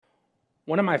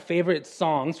One of my favorite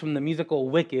songs from the musical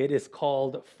Wicked is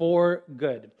called For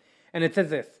Good. And it says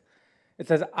this. It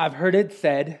says, I've heard it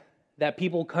said that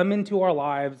people come into our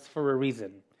lives for a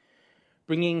reason,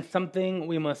 bringing something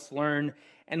we must learn,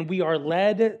 and we are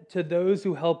led to those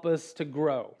who help us to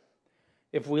grow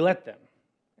if we let them,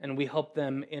 and we help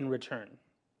them in return.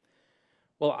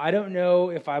 Well, I don't know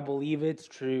if I believe it's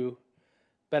true,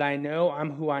 but I know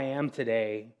I'm who I am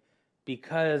today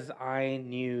because I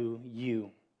knew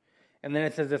you. And then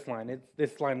it says this line.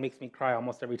 This line makes me cry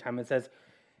almost every time. It says,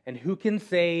 and who can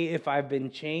say if I've been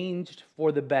changed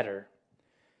for the better?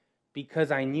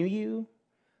 Because I knew you,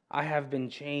 I have been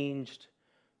changed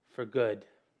for good.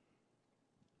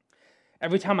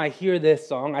 Every time I hear this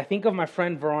song, I think of my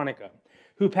friend Veronica,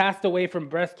 who passed away from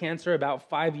breast cancer about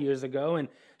 5 years ago, and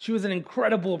she was an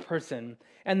incredible person.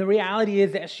 And the reality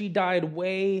is that she died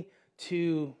way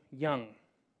too young.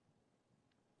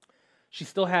 She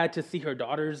still had to see her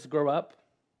daughters grow up.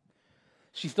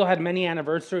 She still had many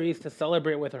anniversaries to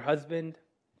celebrate with her husband.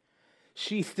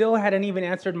 She still hadn't even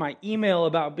answered my email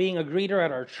about being a greeter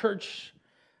at our church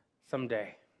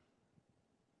someday.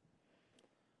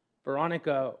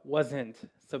 Veronica wasn't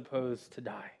supposed to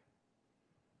die.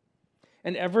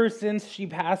 And ever since she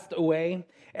passed away,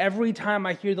 every time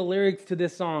I hear the lyrics to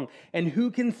this song, and who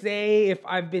can say if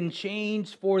I've been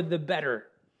changed for the better?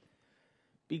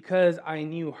 Because I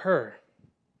knew her,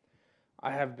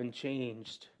 I have been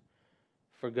changed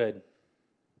for good.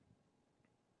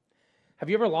 Have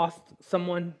you ever lost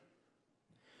someone?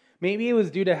 Maybe it was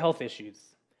due to health issues,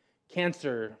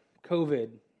 cancer, COVID,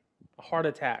 a heart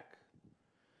attack.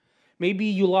 Maybe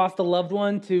you lost a loved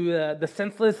one to the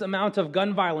senseless amount of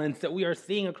gun violence that we are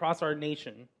seeing across our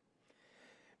nation.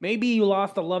 Maybe you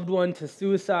lost a loved one to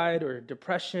suicide or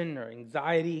depression or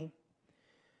anxiety.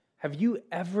 Have you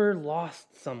ever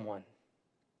lost someone?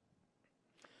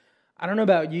 I don't know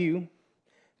about you,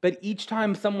 but each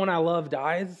time someone I love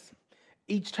dies,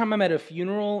 each time I'm at a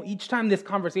funeral, each time this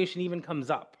conversation even comes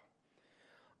up,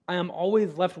 I am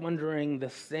always left wondering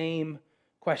the same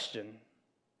question.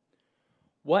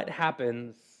 What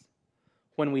happens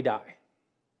when we die?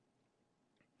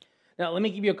 Now, let me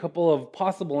give you a couple of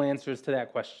possible answers to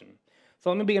that question.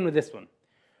 So let me begin with this one.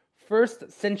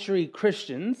 First century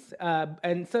Christians,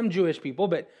 and some Jewish people,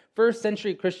 but first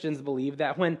century Christians believed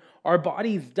that when our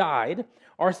bodies died,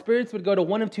 our spirits would go to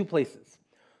one of two places.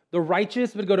 The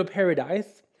righteous would go to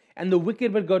paradise, and the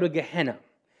wicked would go to Gehenna.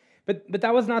 But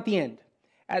that was not the end.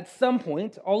 At some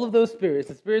point, all of those spirits,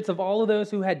 the spirits of all of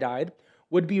those who had died,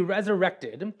 would be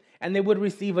resurrected, and they would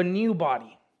receive a new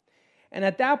body. And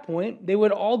at that point, they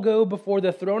would all go before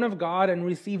the throne of God and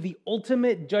receive the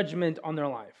ultimate judgment on their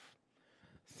life.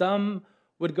 Some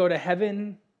would go to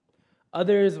heaven,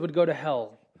 others would go to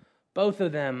hell, both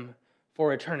of them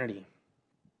for eternity.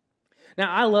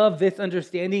 Now, I love this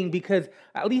understanding because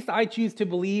at least I choose to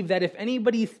believe that if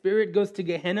anybody's spirit goes to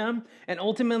Gehenna and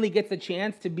ultimately gets a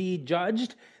chance to be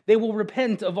judged, they will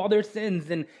repent of all their sins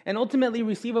and ultimately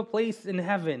receive a place in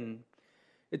heaven.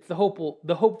 It's the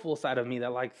hopeful side of me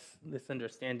that likes this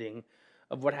understanding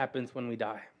of what happens when we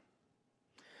die.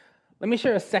 Let me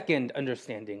share a second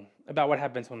understanding about what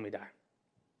happens when we die.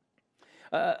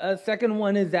 A second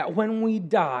one is that when we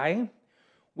die,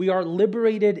 we are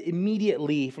liberated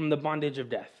immediately from the bondage of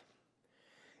death.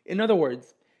 In other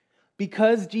words,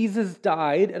 because Jesus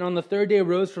died and on the third day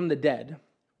rose from the dead,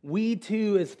 we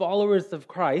too, as followers of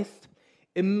Christ,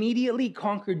 immediately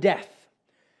conquer death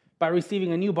by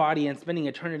receiving a new body and spending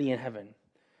eternity in heaven.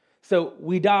 So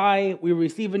we die, we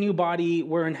receive a new body,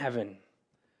 we're in heaven.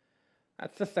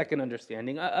 That's the second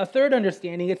understanding. A third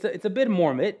understanding, it's a bit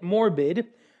morbid,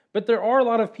 but there are a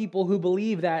lot of people who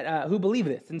believe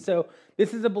this. And so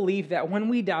this is a belief that when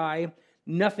we die,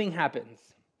 nothing happens.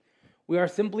 We are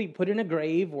simply put in a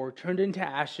grave or turned into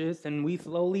ashes, and we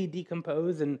slowly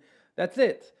decompose, and that's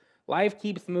it. Life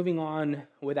keeps moving on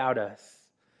without us.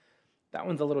 That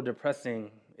one's a little depressing,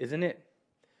 isn't it?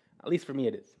 At least for me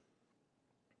it is.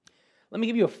 Let me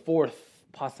give you a fourth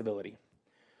possibility.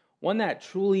 One that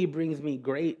truly brings me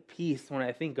great peace when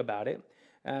I think about it,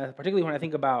 particularly when I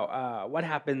think about what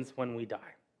happens when we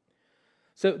die.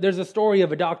 So there's a story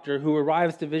of a doctor who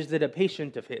arrives to visit a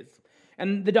patient of his.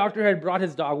 And the doctor had brought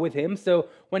his dog with him, so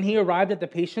when he arrived at the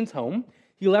patient's home,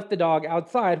 he left the dog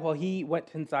outside while he went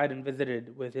inside and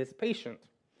visited with his patient.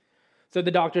 So the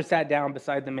doctor sat down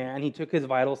beside the man, he took his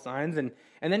vital signs, and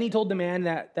then he told the man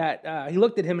that he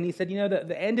looked at him and he said,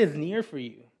 the end is near for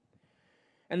you.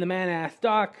 And the man asked,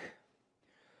 Doc,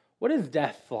 what is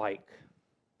death like?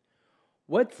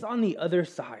 What's on the other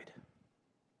side?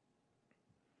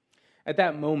 At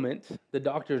that moment, the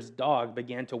doctor's dog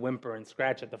began to whimper and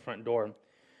scratch at the front door.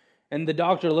 And the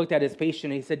doctor looked at his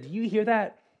patient and he said, "Do you hear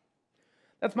that?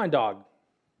 That's my dog.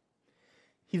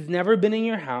 He's never been in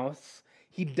your house.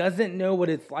 He doesn't know what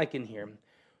it's like in here.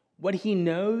 What he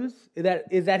knows is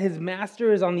that his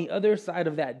master is on the other side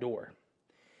of that door.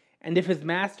 And if his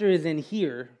master is in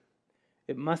here,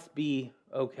 it must be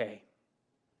okay."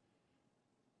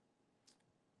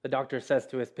 The doctor says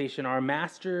to his patient, "Our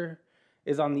master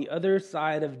is on the other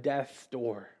side of death's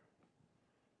door."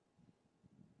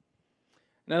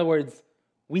 In other words,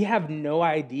 we have no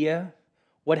idea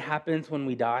what happens when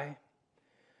we die,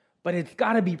 but it's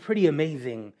got to be pretty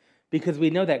amazing because we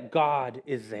know that God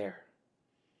is there.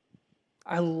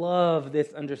 I love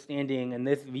this understanding and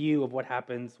this view of what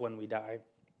happens when we die.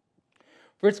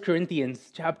 1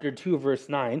 Corinthians chapter 2, verse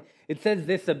 9, it says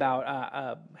this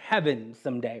about heaven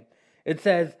someday. It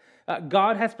says,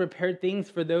 "God has prepared things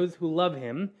for those who love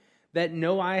him that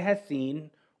no eye has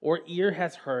seen or ear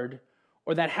has heard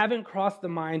or that haven't crossed the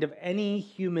mind of any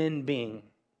human being."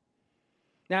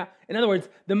 Now, in other words,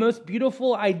 the most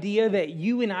beautiful idea that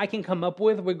you and I can come up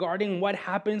with regarding what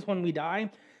happens when we die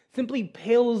simply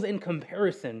pales in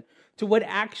comparison to what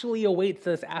actually awaits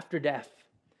us after death.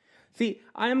 See,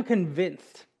 I am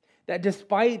convinced that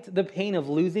despite the pain of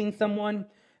losing someone,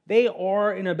 they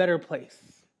are in a better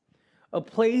place. A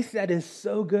place that is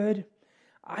so good,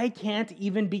 I can't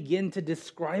even begin to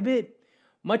describe it,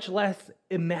 much less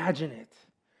imagine it.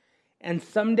 And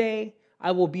someday,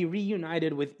 I will be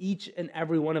reunited with each and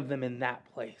every one of them in that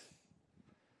place.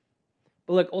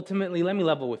 But look, ultimately, let me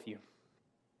level with you.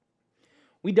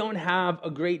 We don't have a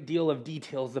great deal of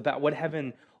details about what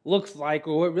heaven looks like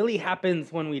or what really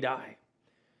happens when we die.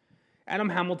 Adam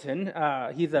Hamilton,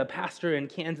 he's a pastor in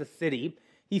Kansas City.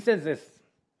 He says this.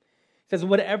 He says,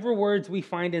 "Whatever words we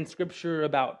find in Scripture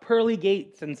about pearly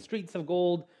gates and streets of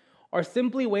gold are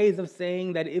simply ways of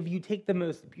saying that if you take the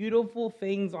most beautiful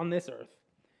things on this earth,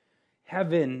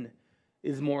 heaven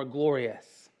is more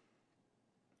glorious."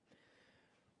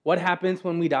 What happens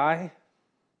when we die?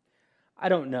 I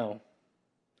don't know.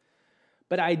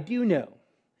 But I do know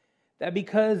that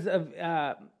because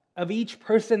of each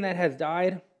person that has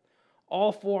died,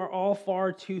 all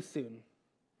far too soon,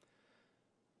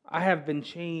 I have been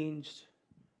changed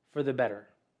for the better.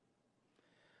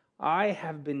 I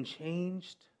have been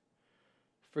changed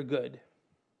for good.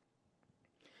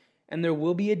 And there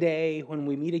will be a day when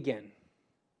we meet again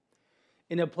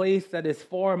in a place that is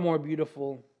far more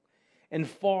beautiful and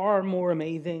far more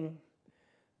amazing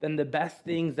than the best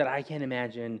things that I can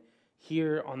imagine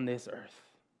here on this earth.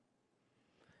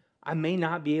 I may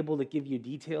not be able to give you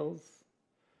details,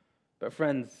 but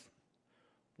friends,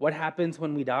 what happens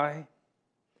when we die?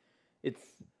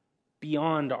 It's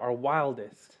beyond our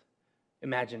wildest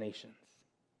imaginations.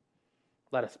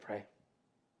 Let us pray.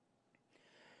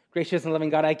 Gracious and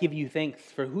loving God, I give you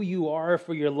thanks for who you are,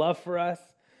 for your love for us.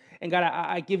 And God,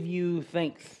 I give you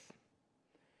thanks.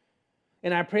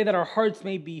 And I pray that our hearts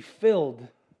may be filled,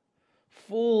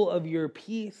 full of your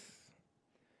peace,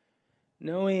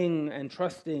 knowing and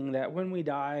trusting that when we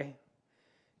die,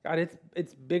 God,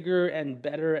 it's bigger and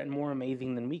better and more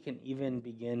amazing than we can even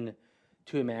begin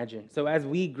to imagine. So as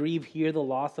we grieve here the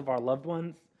loss of our loved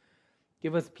ones,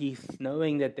 give us peace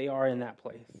knowing that they are in that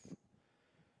place.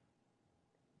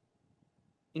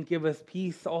 And give us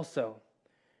peace also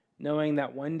knowing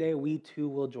that one day we too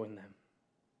will join them.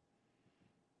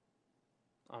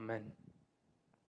 Amen.